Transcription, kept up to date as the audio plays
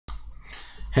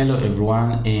Hello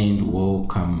everyone and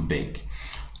welcome back.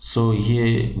 So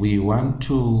here we want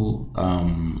to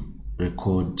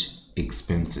record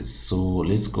expenses. So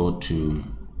let's go to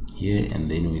here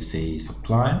and then we say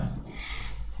supplier.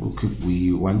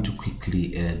 We want to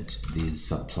quickly add these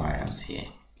suppliers here.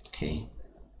 Okay,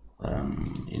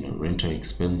 rental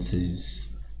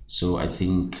expenses. So I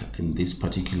think in this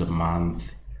particular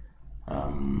month,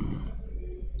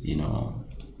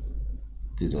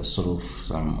 these are sort of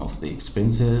some of the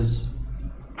expenses.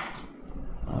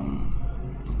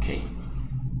 Okay,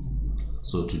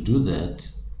 so to do that,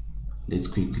 let's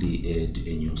quickly add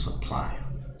a new supplier.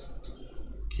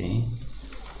 Okay,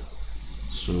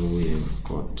 so we have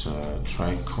got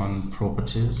Tricon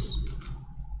properties.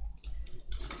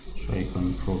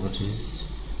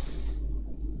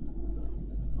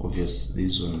 Obvious,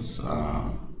 these ones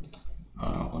are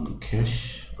on a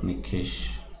cash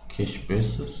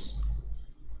basis.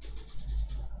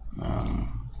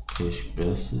 Cash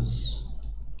basis,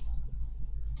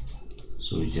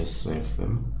 so we just save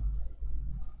them.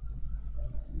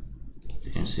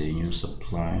 You can say new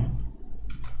supply.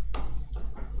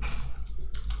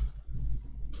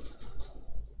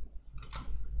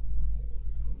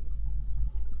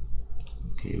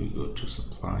 Okay, we go to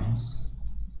suppliers.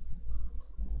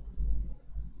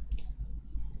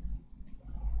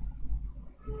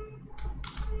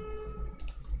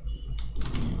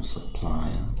 New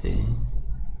supplier there.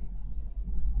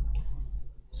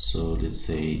 So let's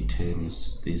say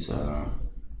terms, these are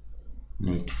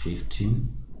net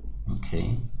 15.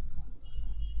 Okay,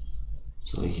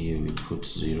 so here we put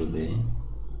 0 there,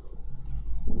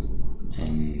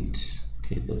 and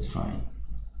okay, that's fine.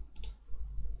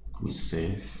 We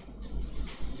save,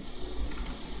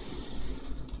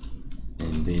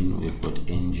 and then we've got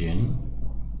engine.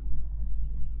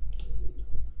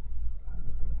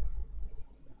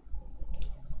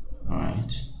 All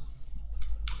right,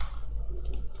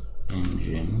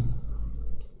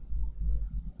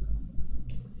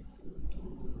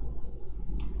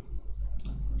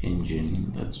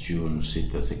 engine, that's due on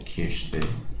receipt, that's a cash there.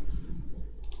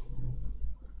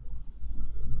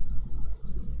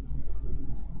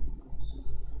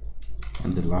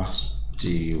 And the last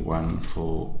one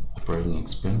for operating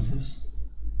expenses.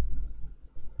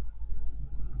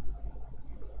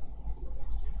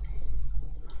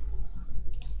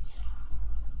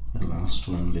 The last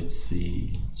one, let's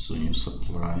see, so new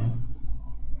supplier,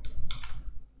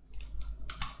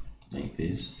 like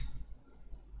this.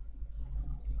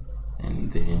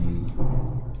 And then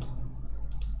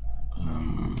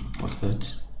what's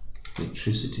that?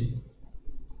 Electricity.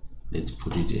 Let's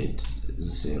put it at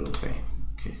 0 there.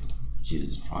 Okay, which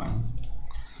is fine.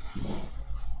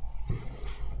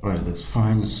 All right, that's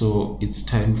fine. So it's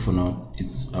time for now.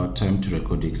 It's our time to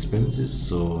record the expenses.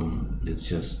 So let's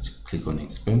just click on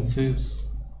expenses.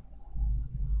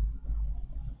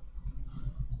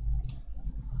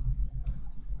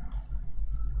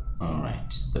 All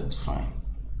right, that's fine.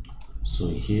 So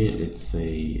here, let's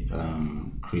say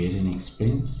create an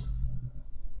expense.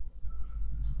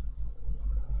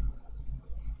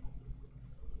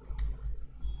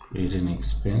 Create an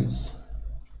expense.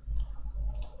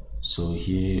 So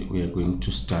here we are going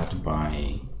to start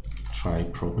by try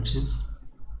properties,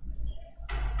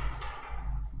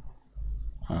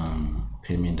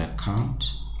 payment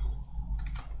account.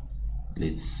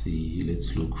 Let's see,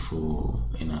 let's look for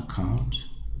an account.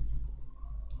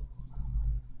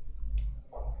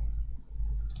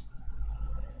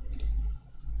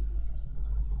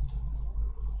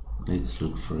 Let's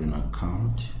look for an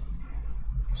account.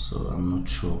 So I'm not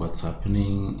sure what's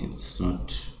happening. It's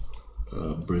not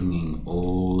bringing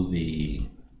all the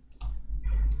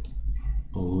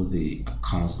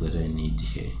accounts that I need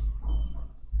here.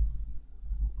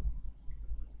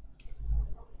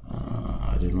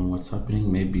 I don't know what's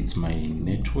happening. Maybe it's my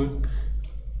network.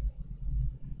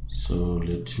 So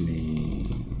let me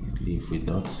leave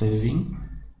without saving.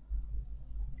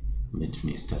 Let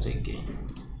me start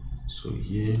again. So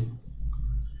here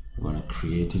I want to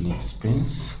create an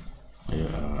expense.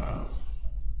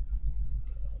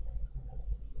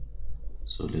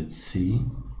 So let's see.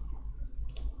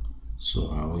 So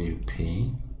how are you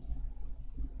paying?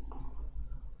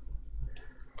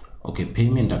 Okay,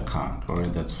 payment account. All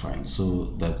right, that's fine.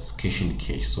 So that's cash in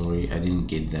cash. Sorry, I didn't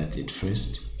get that at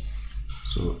first.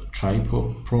 So try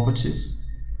properties,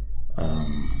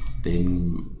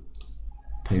 then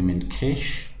payment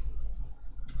cash.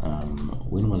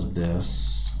 When was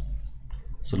this?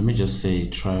 So let me just say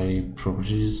try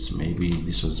properties. Maybe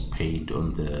this was paid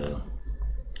on the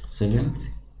 7th,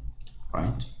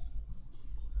 right?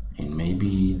 And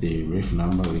maybe the ref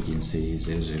number we can say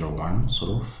 001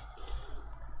 sort of.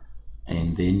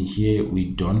 And then here we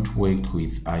don't work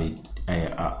with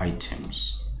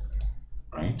items,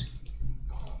 right?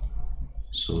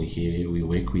 So here we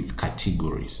work with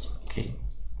categories. Okay,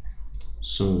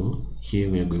 so here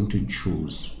we are going to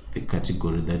choose the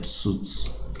category that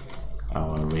suits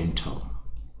our rental,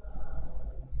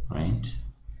 right?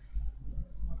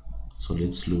 So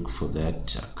let's look for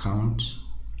that account.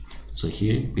 So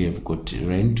here we have got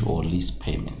rent or lease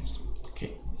payments.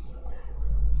 Okay,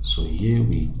 so here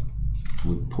we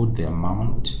put the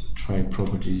amount. Try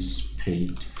properties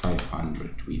paid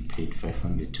 500. We paid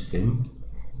 500 to them.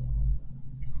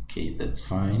 Okay, that's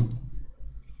fine.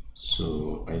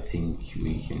 So I think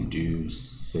we can do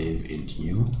save and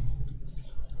new,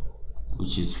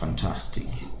 which is fantastic.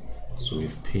 So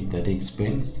we've paid that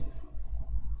expense.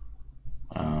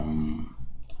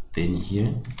 Then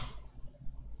here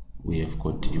we have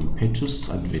got impetus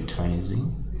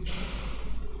advertising.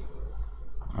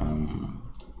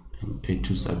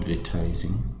 Impetus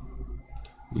advertising,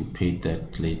 we paid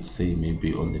that, let's say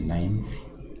maybe on the 9th.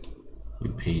 We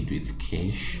paid with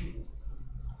cash,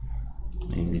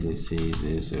 maybe let's say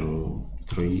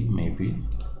 003, maybe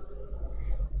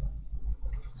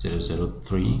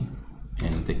 003,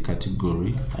 and the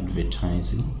category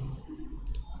advertising.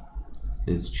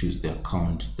 Let's choose the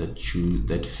account that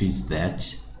fits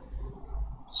that.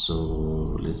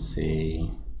 So let's say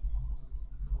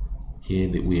here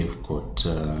that we have got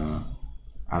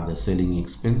other selling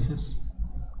expenses.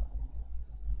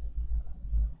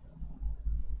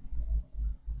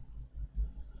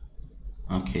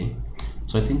 Okay,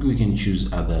 so I think we can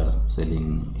choose other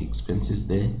selling expenses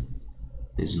there.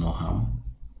 There's no harm,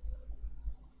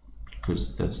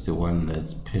 because that's the one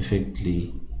that's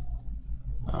perfectly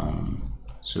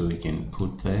so we can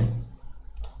put there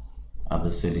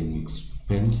other selling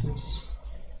expenses.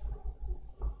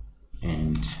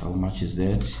 And how much is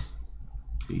that?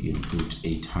 We can put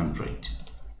 800.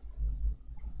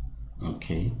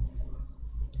 Okay,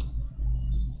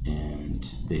 and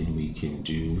then we can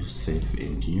do save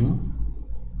and new.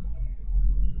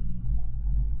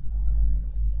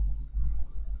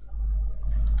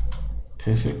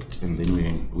 Perfect. And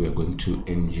then we are going to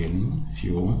engine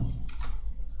fuel.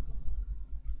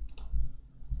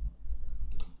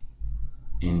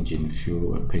 Engine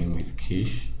fuel, we're paying with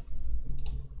cash.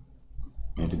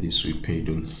 Maybe this we paid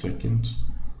on 2nd.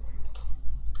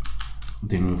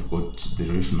 Then we've got the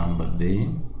ref number there.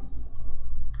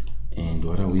 And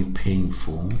what are we paying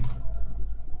for?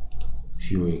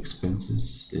 Fuel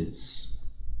expenses.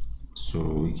 So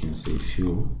we can say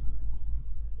fuel,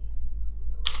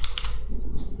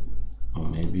 or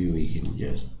maybe we can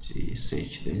just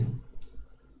search there.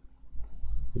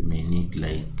 We may need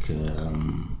like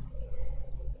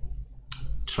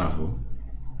travel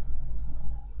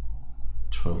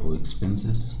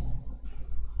expenses.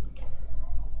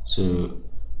 So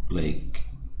like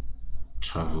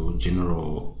travel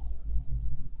general,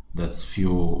 that's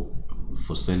fuel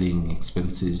for selling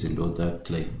expenses and all that,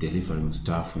 like delivering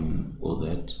stuff and all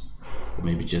that, or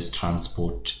maybe just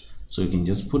transport. So you can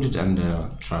just put it under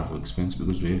travel expense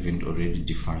because we haven't already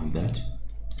defined that.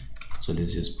 So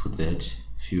let's just put that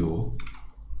fuel.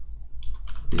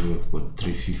 Then we've got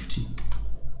 350,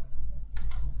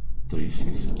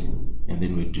 and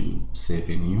then we do save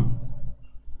and new.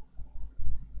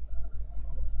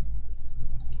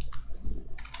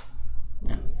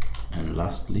 And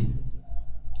lastly,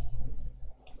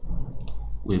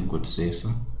 we've got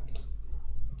CESA.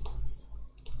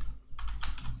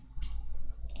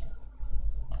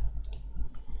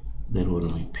 That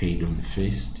one we paid on the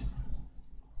 1st.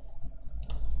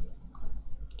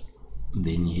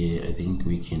 Then here I think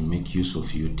we can make use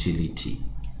of utilities.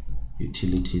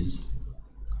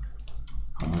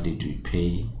 How much did we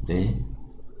pay there?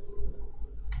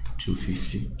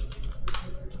 250.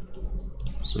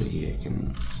 So here I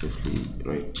can safely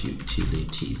write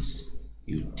utilities.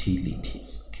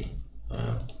 Okay,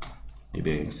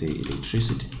 maybe I can say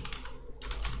electricity.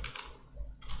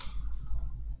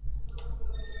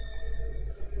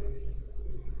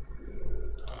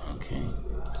 Okay,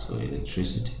 so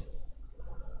electricity.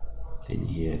 Then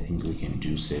here I think we can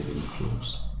do save and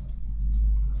close.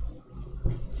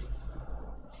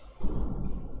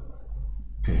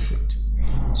 Perfect.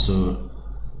 So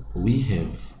we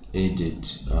have added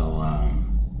our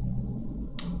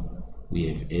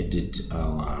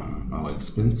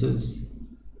expenses.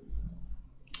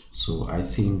 So I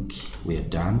think we are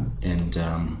done, and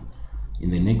in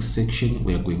the next section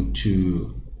we are going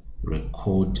to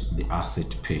record the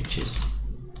asset purchase.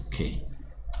 Okay,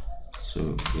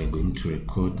 so we are going to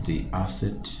record the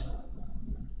asset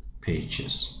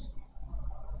purchase.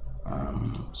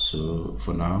 So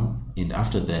for now, and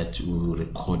after that we will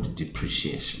record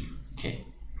depreciation. Okay,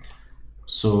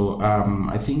 so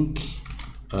I think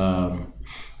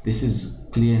this is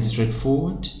clear and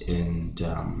straightforward, and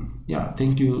yeah,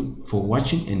 thank you for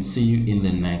watching, and see you in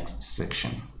the next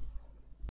section.